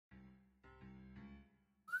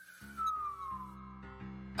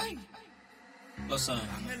What's up?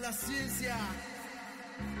 Dame la ciencia.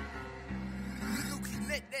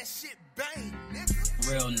 Let that shit bang,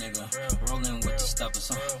 nigga. Real nigga, rolling with the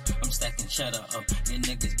stuffers, I'm stacking cheddar up. Your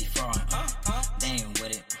niggas be fraud, they ain't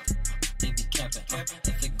with it. They be capping,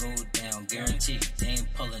 if it go down, guaranteed they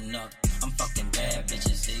ain't pulling up. I'm fucking bad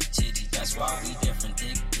bitches, big titties, that's why we different.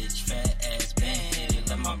 Thick bitch, fat ass, bang hit it,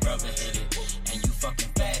 let my brother hit it. And you fucking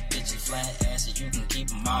fat bitches, flat asses, you can keep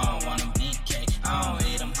them. I don't want them BK, I don't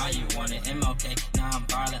hate them, how you want it, MLK. Now I'm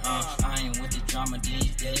violent, I ain't with the drama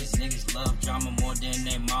these days. Niggas love drama more than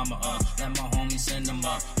they mama, let my homies send them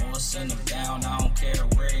up, or send them down, I don't care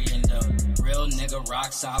where he end up. Real nigga,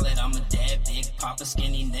 rock solid, I'm a dad, big papa,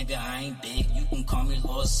 skinny nigga, I ain't big. You can call me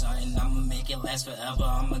Lord Son, I'ma make it last forever.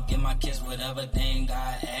 I'ma give my kids whatever they ain't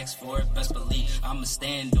gotta ask for it. Best believe I'ma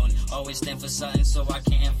stand on it, always stand for something, so I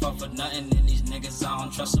can't fuck for nothing. And these niggas, I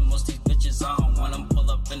don't trust them, most these bitches, I don't want them pull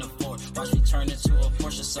up in a Ford. Watch me turn into a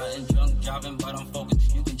Porsche, something drunk driving, but I'm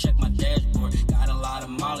focused. You can check my dashboard, got a lot of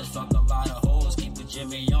mileage, fuck a lot of hoes, keep it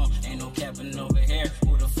Jimmy on, ain't no capping over here.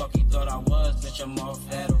 Who the fuck you thought I was? Bitch, I'm off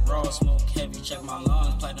Adderall, smoke heavy, check my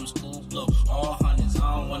lungs, platinum school blow, all hundreds,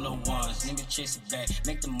 I don't want no ones. Nigga chase it back,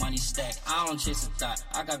 make the money stack. I don't chase a thought,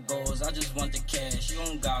 I got goals, I just want the cash. You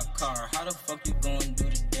don't got a car, how the fuck you gon' do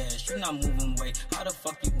the dash? You not moving weight, how the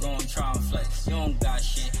fuck you gon' try and flex? You don't got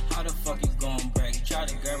shit, how the fuck you gon' brag? You try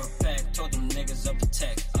to grab a pack, told them niggas up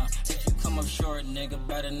attack. If you come up short, nigga,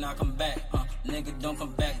 better knock him back. Nigga don't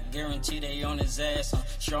come back, guarantee they on his ass.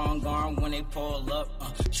 Strong arm when they pull up,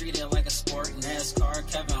 treat it like a sport. NASCAR,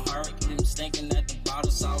 Kevin Hart, keep him stinking at the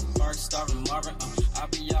bottle. South Park, starving Marvin. I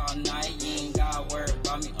be all night, you ain't gotta worry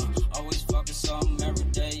about me. Always fucking something every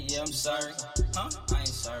day, yeah, I'm sorry. I ain't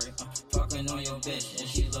sorry. Fucking on your bitch, and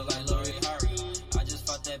she look like Lori Harvey. I just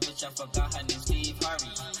fucked that bitch, I forgot her name.